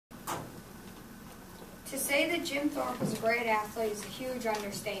To say that Jim Thorpe was a great athlete is a huge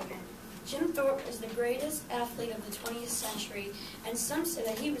understatement. Jim Thorpe is the greatest athlete of the 20th century, and some say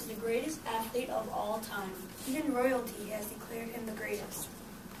that he was the greatest athlete of all time. Even royalty has declared him the greatest.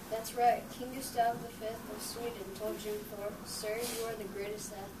 That's right. King Gustav V of Sweden told Jim Thorpe, "Sir, you are the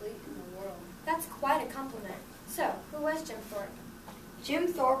greatest athlete in the world." That's quite a compliment. So, who was Jim Thorpe?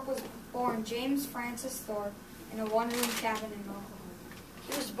 Jim Thorpe was born James Francis Thorpe in a one-room cabin in Oklahoma.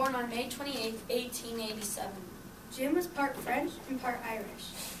 He was born on May 28, 1887. Jim was part French and part Irish,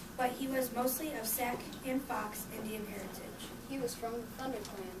 but he was mostly of Sac and Fox Indian heritage. He was from the Thunder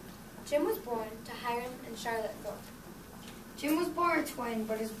Clan. Jim was born to Hiram and Charlotte Thorpe. Jim was born a twin,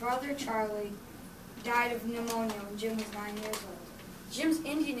 but his brother Charlie died of pneumonia when Jim was 9 years old. Jim's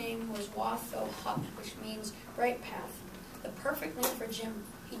Indian name was Watho Huck, which means bright path. The perfect name for Jim.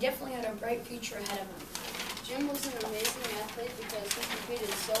 He definitely had a bright future ahead of him. Jim was an amazing athlete because he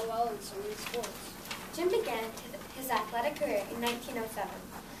competed so well in so many sports. Jim began his athletic career in 1907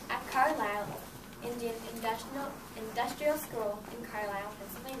 at Carlisle Indian Industrial School in Carlisle,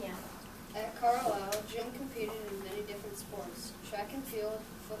 Pennsylvania. At Carlisle, Jim competed in many different sports: track and field,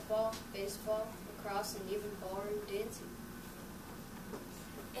 football, baseball, lacrosse, and even ballroom dancing.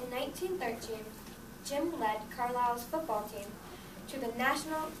 In 1913, Jim led Carlisle's football team to the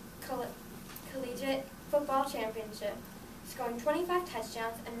National Collegiate Football Championship, scoring 25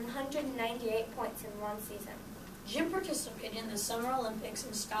 touchdowns and 198 points in one season. Jim participated in the Summer Olympics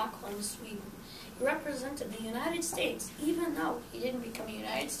in Stockholm, Sweden. He represented the United States, even though he didn't become a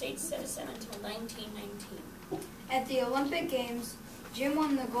United States citizen until 1919. At the Olympic Games, Jim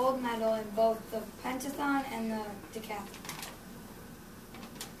won the gold medal in both the pentathlon and the decathlon.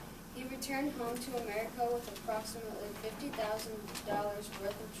 He returned home to America with approximately $50,000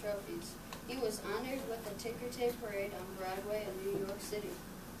 worth of trophies. He was honored with a ticker tape parade on Broadway in New York City.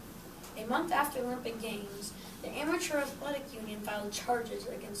 A month after the Olympic Games, the Amateur Athletic Union filed charges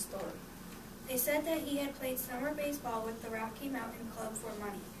against Thorpe. They said that he had played summer baseball with the Rocky Mountain Club for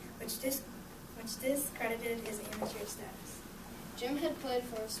money, which discredited his amateur status. Jim had played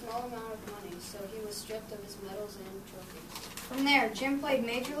for a small amount of money, so he was stripped of his medals and trophies. From there, Jim played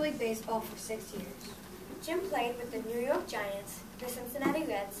Major League Baseball for 6 years. Jim played with the New York Giants, the Cincinnati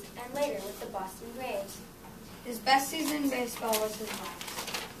Reds, and later with the Boston Braves. His best season in baseball was his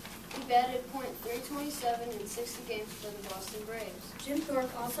last. He batted .327 in 60 games for the Boston Braves. Jim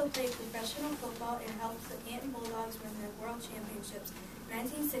Thorpe also played professional football and helped the Canton Bulldogs win their World Championships in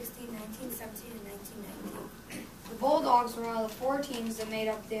 1960, 1970, and 1990. The Bulldogs were one of the 4 teams that made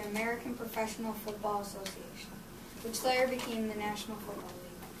up the American Professional Football Association, which later became the National Football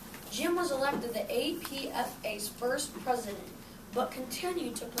League. Jim was elected the APFA's first president, but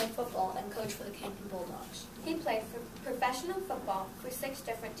continued to play football and coach for the Canton Bulldogs. He played for professional football for 6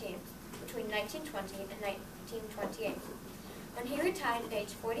 different teams between 1920 and 1928. When he retired at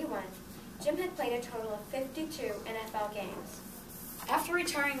age 41, Jim had played a total of 52 NFL games. After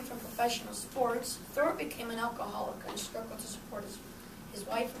retiring from professional sports, Thorpe became an alcoholic and struggled to support his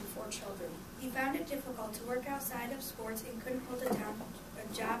wife and 4 children. He found it difficult to work outside of sports and couldn't hold a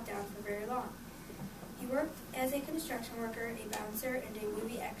job down for very long. He worked as a construction worker, a bouncer, and a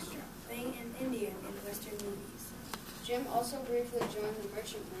movie extra, playing an Indian in Western movies. Jim also briefly joined the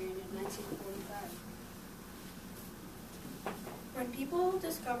Merchant Marine in 1945. When people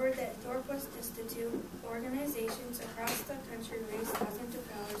discovered that Thorpe was destitute, organizations across the country raised thousands of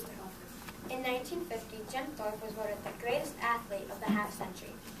dollars to help him. In 1950, Jim Thorpe was voted the greatest athlete of the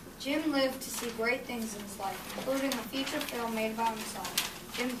half-century. Jim lived to see great things in his life, including a feature film made about himself,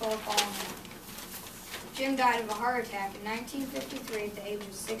 Jim Thorpe All in All. Jim died of a heart attack in 1953 at the age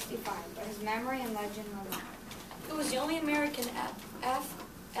of 65, but his memory and legend live on. He was the only American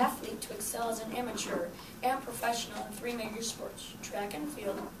athlete to excel as an amateur and professional in 3 major sports: track and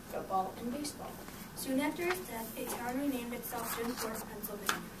field, football, and baseball. Soon after his death, a town renamed itself Jim Thorpe,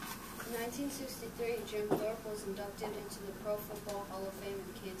 Pennsylvania. In 1963, Jim Thorpe was inducted into the Pro Football Hall of Fame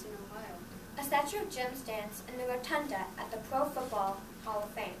in Canton, Ohio. A statue of Jim stands in the rotunda at the Pro Football Hall of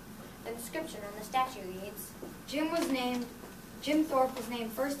Fame. The inscription on the statue reads, Jim Thorpe was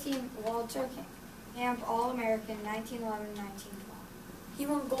named first team Walter Camp All-American 1911-1912. He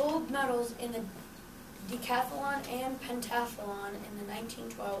won gold medals in the decathlon and pentathlon in the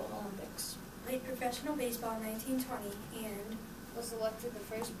 1912 Olympics. Played professional baseball in 1920 and was elected the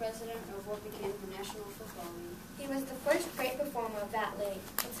first president of what became the National Football League. he was the first great performer of that league,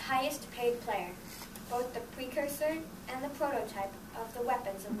 its highest paid player, both the precursor and the prototype of the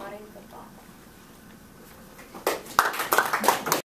weapons of modern football.